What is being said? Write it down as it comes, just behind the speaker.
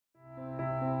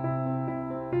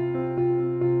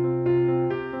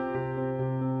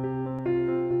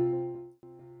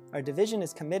Our division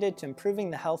is committed to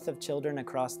improving the health of children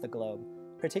across the globe,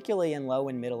 particularly in low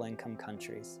and middle-income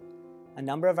countries. A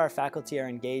number of our faculty are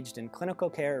engaged in clinical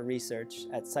care research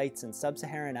at sites in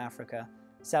Sub-Saharan Africa,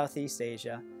 Southeast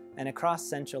Asia, and across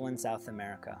Central and South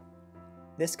America.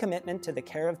 This commitment to the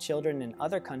care of children in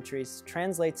other countries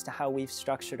translates to how we've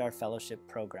structured our fellowship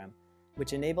program,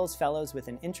 which enables fellows with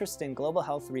an interest in global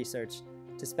health research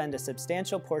to spend a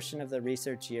substantial portion of their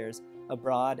research years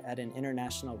abroad at an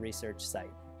international research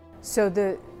site. So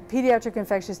the Pediatric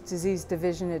Infectious Disease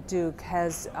Division at Duke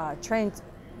has trained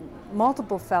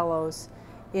multiple fellows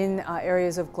in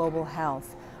areas of global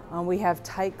health. We have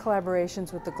tight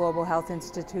collaborations with the Global Health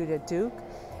Institute at Duke,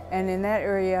 and in that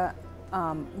area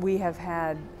we have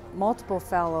had multiple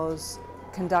fellows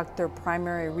conduct their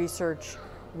primary research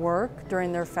work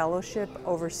during their fellowship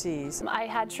overseas. I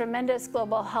had tremendous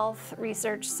global health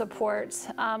research support.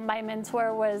 My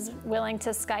mentor was willing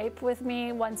to Skype with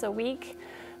me once a week.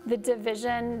 The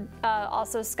division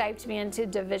also Skyped me into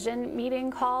division meeting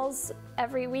calls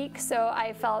every week, so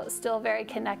I felt still very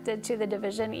connected to the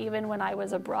division even when I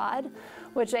was abroad,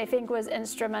 which I think was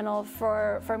instrumental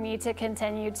for me to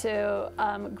continue to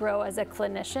grow as a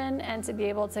clinician and to be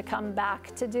able to come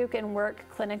back to Duke and work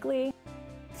clinically.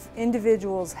 If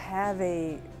individuals have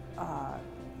a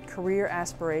career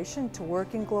aspiration to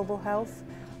work in global health,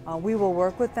 we will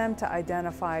work with them to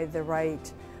identify the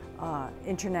right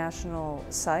international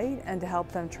site and to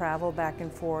help them travel back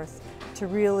and forth to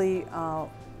really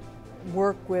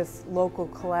work with local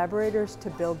collaborators to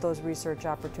build those research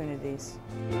opportunities.